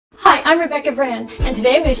I'm Rebecca Brand, and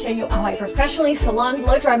today I'm going to show you how I professionally salon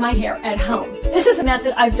blow dry my hair at home. This is a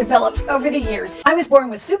method I've developed over the years. I was born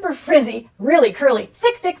with super frizzy, really curly,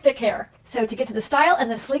 thick hair. So to get to the style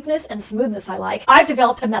and the sleekness and smoothness I like, I've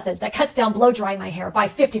developed a method that cuts down blow drying my hair by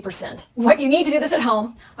 50%. What you need to do this at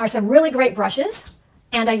home are some really great brushes,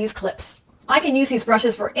 and I use clips. I can use these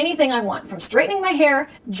brushes for anything I want, from straightening my hair,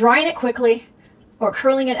 drying it quickly, or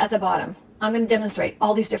curling it at the bottom. I'm going to demonstrate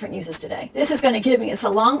all these different uses today. This is going to give me a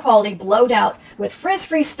salon quality blowed out with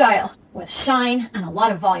frizz-free style, with shine and a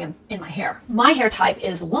lot of volume in my hair. My hair type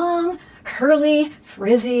is long, curly,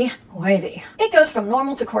 frizzy, wavy. It goes from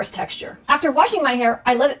normal to coarse texture. After washing my hair,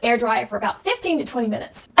 I let it air dry for about 15 to 20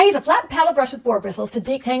 minutes. I use a flat paddle brush with boar bristles to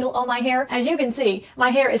detangle all my hair. As you can see, my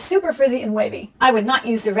hair is super frizzy and wavy. I would not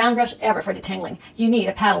use the round brush ever for detangling. You need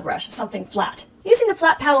a paddle brush, something flat. Using the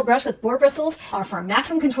flat paddle brush with boar bristles are for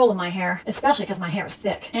maximum control of my hair, especially because my hair is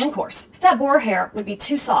thick and coarse. That boar hair would be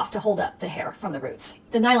too soft to hold up the hair from the roots.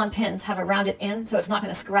 The nylon pins have a rounded end, so it's not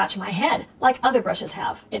going to scratch my head like other brushes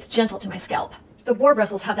have. It's gentle to my scalp. The boar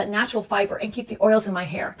bristles have that natural fiber and keep the oils in my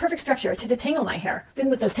hair. Perfect structure to detangle my hair. Then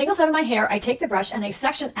with those tangles out of my hair, I take the brush and I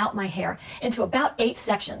section out my hair into about 8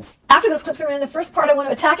 sections. After those clips are in, the first part I want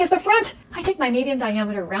to attack is the front. I take my medium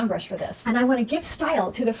diameter round brush for this, and I want to give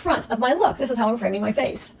style to the front of my look. This is how I'm framing my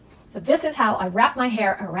face. So this is how I wrap my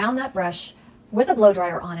hair around that brush with a blow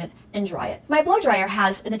dryer on it and dry it. My blow dryer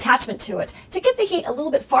has an attachment to it to get the heat a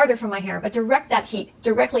little bit farther from my hair, but direct that heat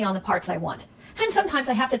directly on the parts I want. And sometimes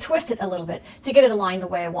I have to twist it a little bit to get it aligned the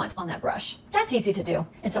way I want on that brush. That's easy to do.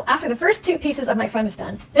 And so after the first 2 pieces of my front is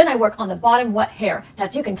done, then I work on the bottom wet hair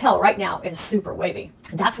that you can tell right now is super wavy.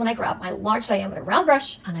 And that's when I grab my large diameter round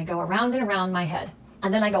brush and I go around and around my head.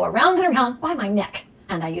 And then I go around and around by my neck.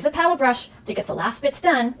 And I use a paddle brush to get the last bits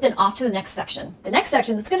done, then off to the next section. The next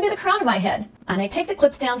section is going to be the crown of my head. And I take the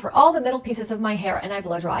clips down for all the middle pieces of my hair and I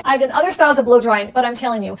blow dry. I've done other styles of blow drying, but I'm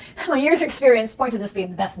telling you, my years of experience point to this being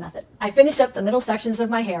the best method. I finish up the middle sections of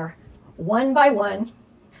my hair, one by one.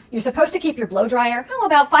 You're supposed to keep your blow dryer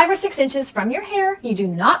about 5 or 6 inches from your hair. You do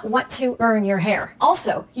not want to burn your hair.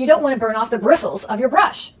 Also, you don't want to burn off the bristles of your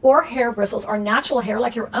brush. Boar hair bristles are natural hair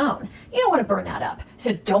like your own. You don't want to burn that up.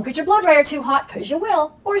 So don't get your blow dryer too hot, because you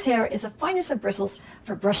will. Boar's hair is the finest of bristles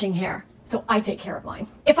for brushing hair. So I take care of mine.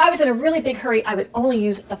 If I was in a really big hurry, I would only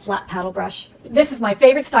use the flat paddle brush. This is my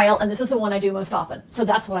favorite style, and this is the one I do most often. So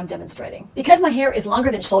that's what I'm demonstrating. Because my hair is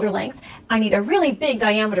longer than shoulder length, I need a really big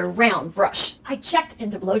diameter round brush. I checked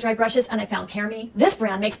into blow dry brushes and I found Carmi. This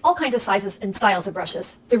brand makes all kinds of sizes and styles of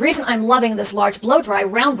brushes. The reason I'm loving this large blow dry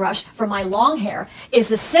round brush for my long hair is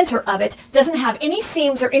the center of it doesn't have any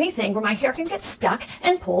seams or anything where my hair can get stuck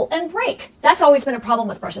and pull and break. That's always been a problem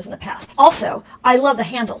with brushes in the past. Also, I love the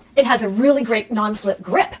handle. It has a really great non-slip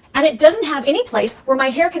grip, and it doesn't have any place where my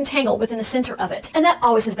hair can tangle within the center of it, and that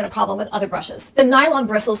always has been a problem with other brushes. The nylon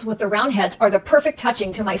bristles with the round heads are the perfect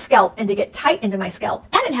touching to my scalp and to get tight into my scalp,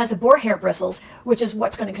 and it has the boar hair bristles, which is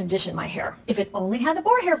what's going to condition my hair. If it only had the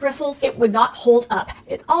boar hair bristles, it would not hold up.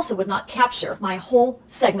 It also would not capture my whole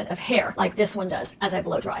segment of hair like this one does as I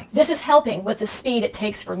blow dry. This is helping with the speed it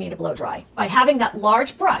takes for me to blow dry. By having that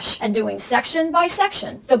large brush and doing section by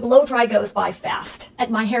section, the blow dry goes by fast.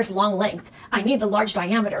 At my hair's long length, I need the large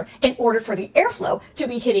diameter in order for the airflow to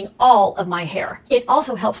be hitting all of my hair. It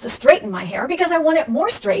also helps to straighten my hair because I want it more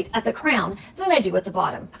straight at the crown than I do at the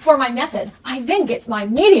bottom. For my method, I then get my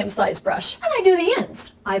medium-sized brush and I do the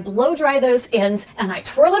ends. I blow dry those ends and I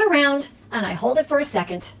twirl it around and I hold it for a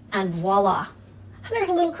second and voila, there's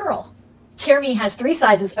a little curl. Carmi has 3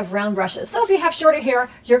 sizes of round brushes, so if you have shorter hair,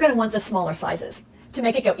 you're going to want the smaller sizes. To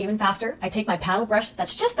make it go even faster, I take my paddle brush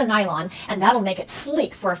that's just the nylon, and that'll make it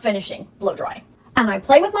sleek for a finishing blow dry. And I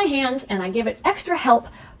play with my hands and I give it extra help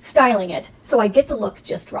styling it so I get the look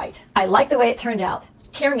just right. I like the way it turned out.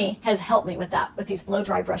 Carmi has helped me with that with these blow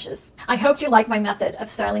dry brushes. I hope you like my method of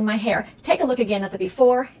styling my hair. Take a look again at the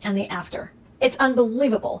before and the after. It's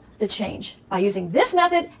unbelievable the change. By using this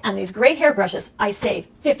method and these great hair brushes, I save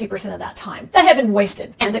 50% of that time that had been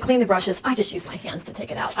wasted. And to clean the brushes, I just use my hands to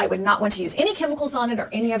take it out. I would not want to use any chemicals on it or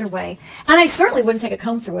any other way. And I certainly wouldn't take a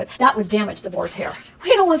comb through it. That would damage the boar's hair.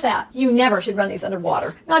 We don't want that. You never should run these under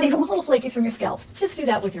water. Not even with little flakies from your scalp. Just do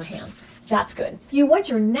that with your hands. That's good. You want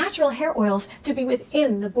your natural hair oils to be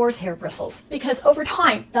within the boar's hair bristles, because over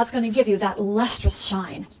time, that's going to give you that lustrous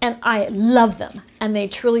shine. And I love them. And they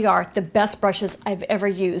truly are the best brushes I've ever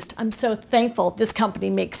used. I'm so thankful this company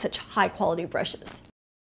makes such high quality brushes.